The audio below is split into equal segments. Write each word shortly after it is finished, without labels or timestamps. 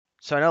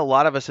So I know a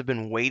lot of us have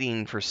been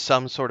waiting for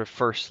some sort of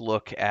first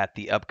look at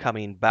the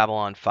upcoming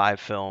Babylon 5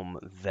 film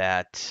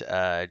that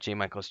J.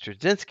 Michael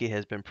Straczynski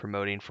has been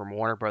promoting from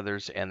Warner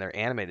Brothers and their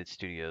animated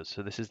studios.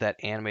 So this is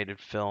that animated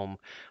film.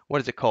 What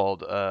is it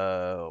called?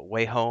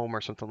 Way Home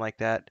or something like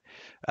that.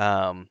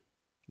 Um,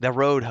 the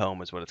Road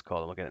Home is what it's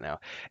called. I'm looking at it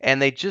now.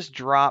 And they just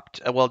dropped.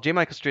 Well, J.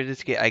 Michael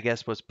Straczynski, I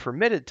guess, was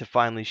permitted to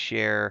finally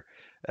share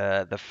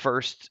the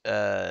first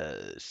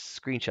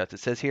screenshots. It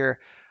says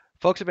here.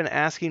 Folks have been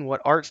asking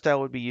what art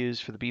style would be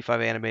used for the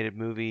B5 animated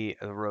movie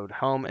The Road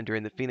Home, and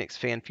during the Phoenix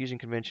Fan Fusion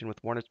Convention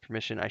with Warner's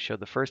permission, I showed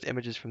the first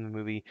images from the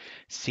movie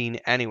seen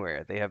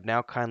anywhere. They have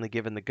now kindly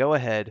given the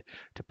go-ahead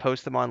to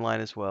post them online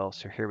as well,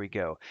 so here we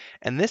go.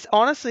 And this,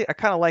 honestly, I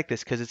kind of like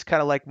this because it's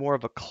kind of like more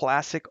of a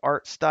classic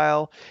art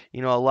style.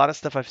 You know, a lot of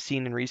stuff I've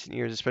seen in recent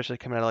years, especially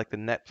coming out of like the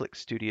Netflix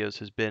studios,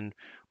 has been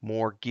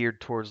more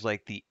geared towards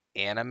like the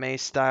anime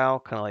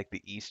style, kind of like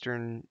the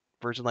Eastern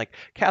version. Like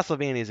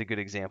Castlevania is a good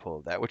example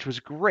of that, which was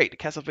great.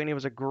 Castlevania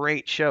was a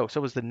great show. So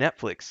was the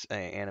Netflix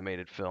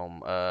animated film,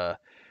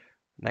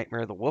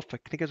 Nightmare of the Wolf, I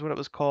think is what it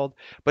was called.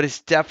 But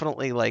it's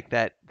definitely like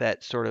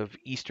that sort of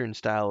Eastern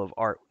style of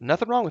art.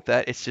 Nothing wrong with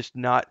that. It's just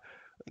not.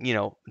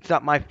 It's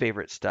not my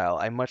favorite style.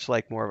 I much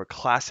like more of a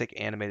classic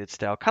animated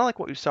style, kind of like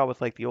what we saw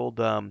with like the old,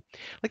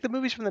 like the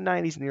movies from the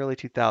 '90s and the early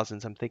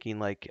 2000s. I'm thinking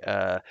like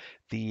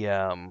the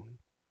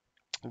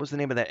what was the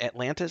name of that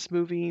Atlantis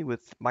movie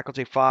with Michael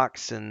J.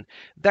 Fox and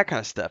that kind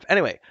of stuff.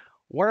 Anyway,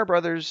 Warner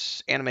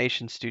Brothers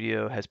Animation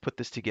Studio has put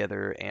this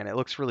together and it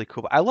looks really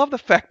cool. I love the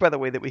fact, by the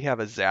way, that we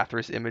have a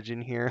Zathras image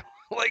in here.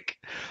 Like,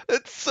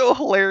 it's so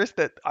hilarious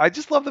that I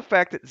just love the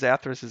fact that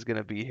Zathras is going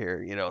to be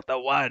here, the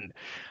one.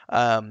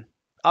 Um,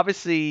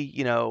 Obviously,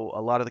 a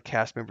lot of the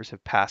cast members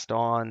have passed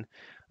on.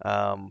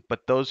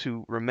 But those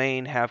who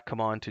remain have come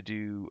on to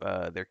do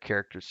their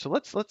characters. So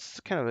let's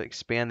kind of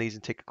expand these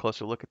and take a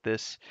closer look at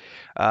this.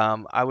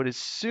 I would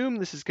assume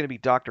this is going to be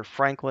Dr.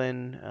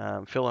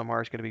 Franklin. Phil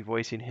Lamar is going to be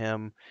voicing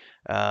him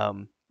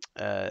um,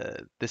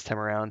 this time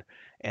around,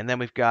 and then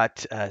we've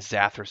got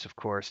Zathras, of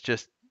course.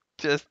 Just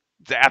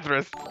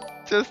Zathras.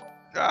 Just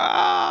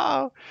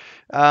ah.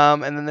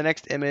 And then the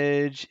next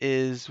image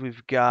is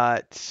we've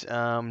got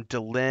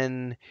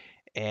Delenn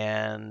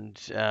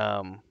and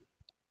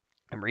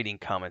I'm reading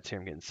comments here.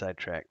 I'm getting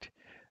sidetracked.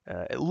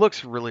 It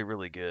looks really,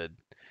 really good.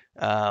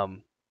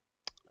 Um,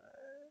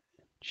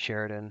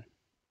 Sheridan.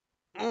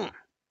 Mm.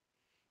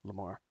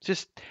 Lamar.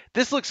 Just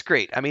this looks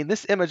great. I mean,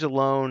 this image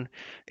alone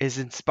is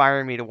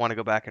inspiring me to want to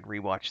go back and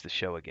rewatch the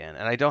show again,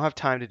 and I don't have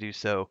time to do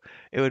so.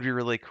 It would be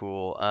really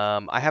cool.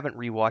 I haven't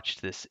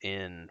rewatched this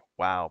in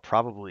wow,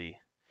 probably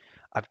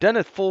I've done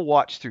a full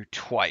watch through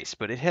twice,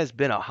 but it has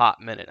been a hot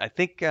minute. I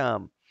think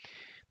the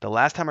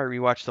last time I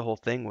rewatched the whole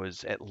thing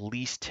was at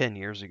least 10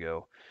 years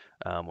ago.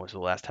 Was the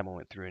last time I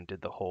went through and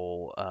did the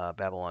whole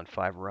Babylon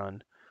 5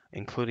 run,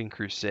 including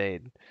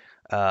Crusade.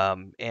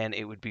 And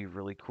it would be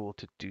really cool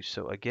to do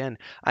so again.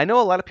 I know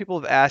a lot of people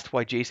have asked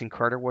why Jason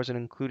Carter wasn't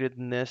included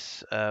in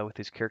this with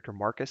his character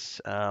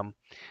Marcus.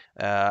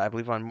 I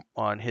believe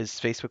on his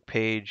Facebook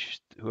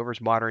page,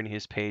 whoever's moderating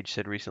his page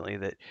said recently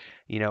that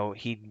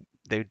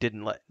they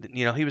didn't let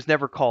he was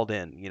never called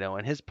in,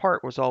 and his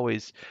part was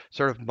always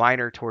sort of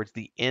minor towards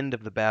the end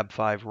of the Bab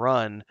 5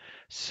 run.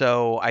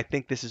 So I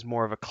think this is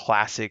more of a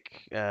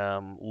classic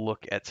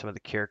look at some of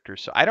the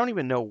characters. So I don't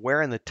even know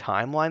where in the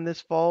timeline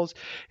this falls.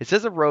 It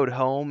says a road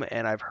home,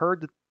 and I've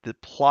heard that the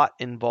plot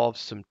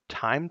involves some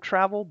time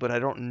travel, but I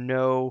don't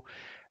know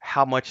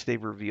how much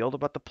they've revealed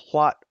about the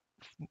plot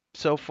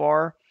so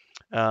far.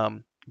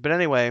 But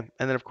anyway,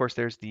 and then of course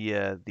there's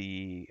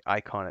the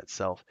icon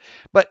itself.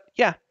 But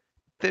yeah,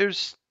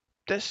 there's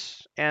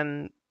this,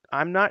 and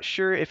I'm not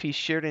sure if he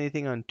shared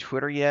anything on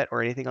Twitter yet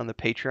or anything on the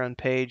Patreon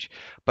page,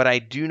 but I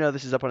do know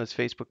this is up on his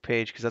Facebook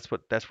page because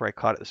that's where I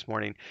caught it this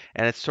morning,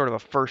 and it's sort of a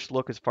first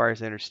look as far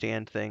as I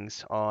understand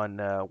things on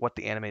what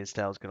the animated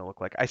style is going to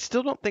look like. I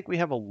still don't think we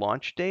have a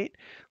launch date.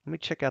 Let me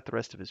check out the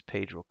rest of his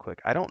page real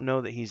quick. I don't know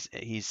that he's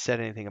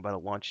said anything about a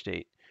launch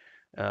date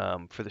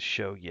for the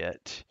show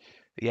yet.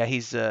 Yeah,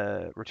 he's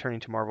returning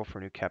to Marvel for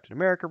a new Captain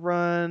America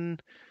run.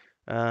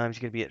 He's going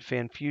to be at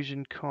Fan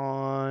Fusion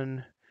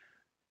Con.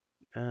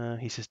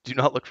 He says, "Do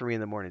not look for me in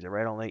the mornings. I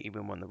ride all night,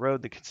 even on the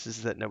road. The consensus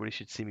is that nobody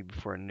should see me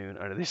before noon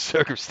under these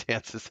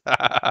circumstances."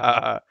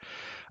 Oh,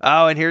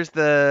 and here's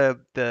the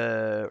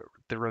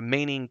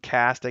remaining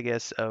cast, I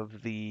guess,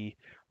 of the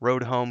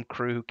Road Home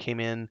crew who came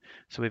in.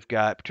 So we've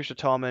got Patricia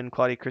Tallman,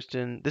 Claudia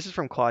Christian. This is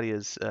from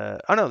Claudia's.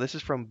 Oh no, this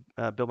is from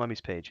Bill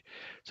Mummy's page.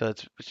 So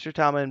it's Patricia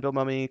Tallman, Bill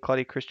Mummy,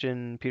 Claudia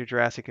Christian, Peter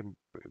Jurasik, and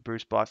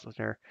Bruce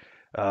Boxleitner.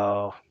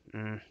 Oh,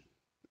 mm.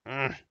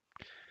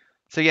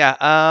 So yeah,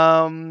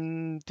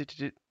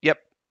 yep,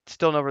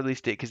 still no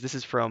release date because this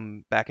is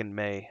from back in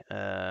May.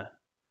 It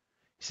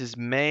says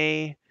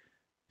May.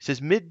 It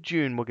says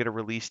mid-June we'll get a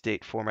release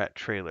date format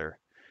trailer.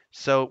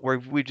 So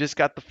we just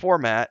got the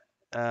format,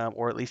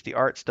 or at least the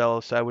art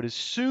style. So I would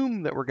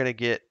assume that we're gonna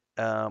get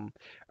a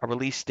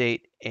release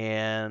date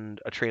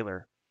and a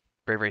trailer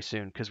very, very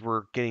soon because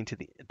we're getting to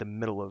the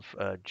middle of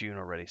June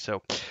already.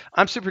 So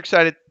I'm super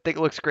excited. Think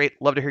it looks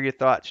great. Love to hear your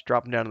thoughts.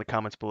 Drop them down in the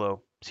comments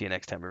below. See you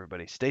next time,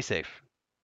 everybody. Stay safe.